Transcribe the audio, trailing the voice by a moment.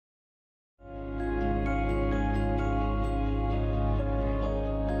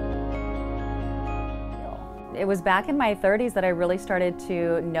It was back in my 30s that I really started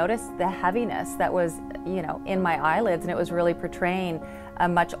to notice the heaviness that was, in my eyelids, and it was really portraying a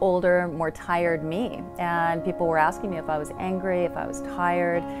much older, more tired me. And people were asking me if I was angry, if I was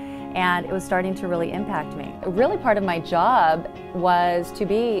tired, and it was starting to really impact me. Really part of my job was to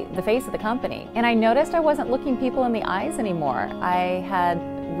be the face of the company. And I noticed I wasn't looking people in the eyes anymore. I had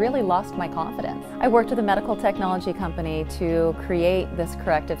really lost my confidence. I worked with a medical technology company to create this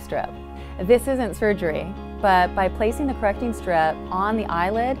corrective strip. This isn't surgery, but by placing the correcting strip on the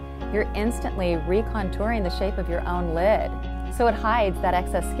eyelid, you're instantly recontouring the shape of your own lid. So it hides that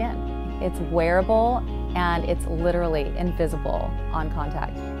excess skin. It's wearable and it's literally invisible on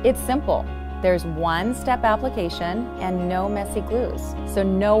contact. It's simple. There's one-step application and no messy glues. So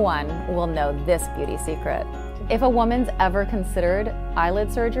no one will know this beauty secret. If a woman's ever considered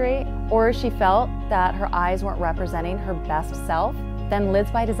eyelid surgery, or she felt that her eyes weren't representing her best self, then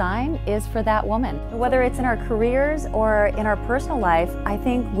Lids by Design is for that woman. Whether it's in our careers or in our personal life, I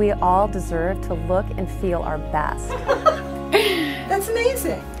think we all deserve to look and feel our best. That's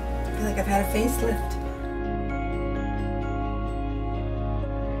amazing. I feel like I've had a facelift.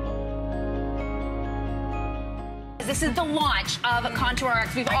 This is the launch of Contour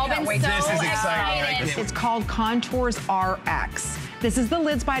RX. We've all been so excited. It's called Contours RX. This is the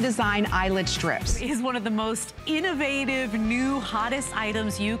Lids by Design eyelid strips. It is one of the most innovative, new, hottest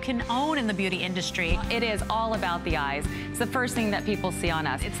items you can own in the beauty industry. It is all about the eyes. It's the first thing that people see on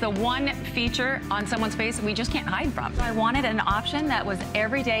us. It's the one feature on someone's face we just can't hide from. I wanted an option that was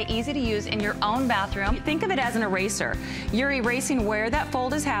everyday, easy to use in your own bathroom. Think of it as an eraser. You're erasing where that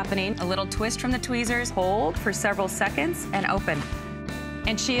fold is happening. A little twist from the tweezers, hold for several seconds, and open.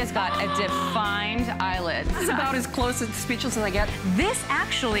 And she has got a defined eyelid. This is about as close and speechless as I get. This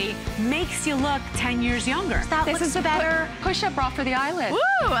actually makes you look 10 years younger. This is a better push-up bra for the eyelid. Woo,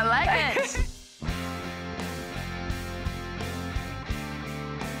 I like it.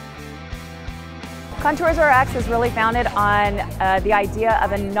 Contours RX is really founded on the idea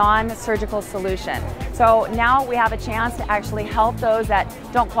of a non-surgical solution. So now we have a chance to actually help those that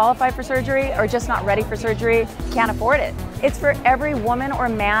don't qualify for surgery or just not ready for surgery, can't afford it. It's for every woman or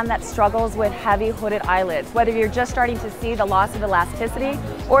man that struggles with heavy hooded eyelids, whether you're just starting to see the loss of elasticity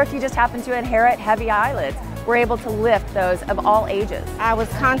or if you just happen to inherit heavy eyelids. We're able to lift those of all ages. I was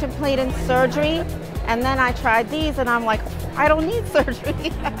contemplating surgery, and then I tried these and I'm like, I don't need surgery.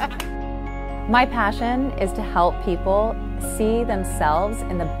 My passion is to help people see themselves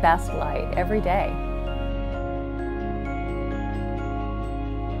in the best light every day.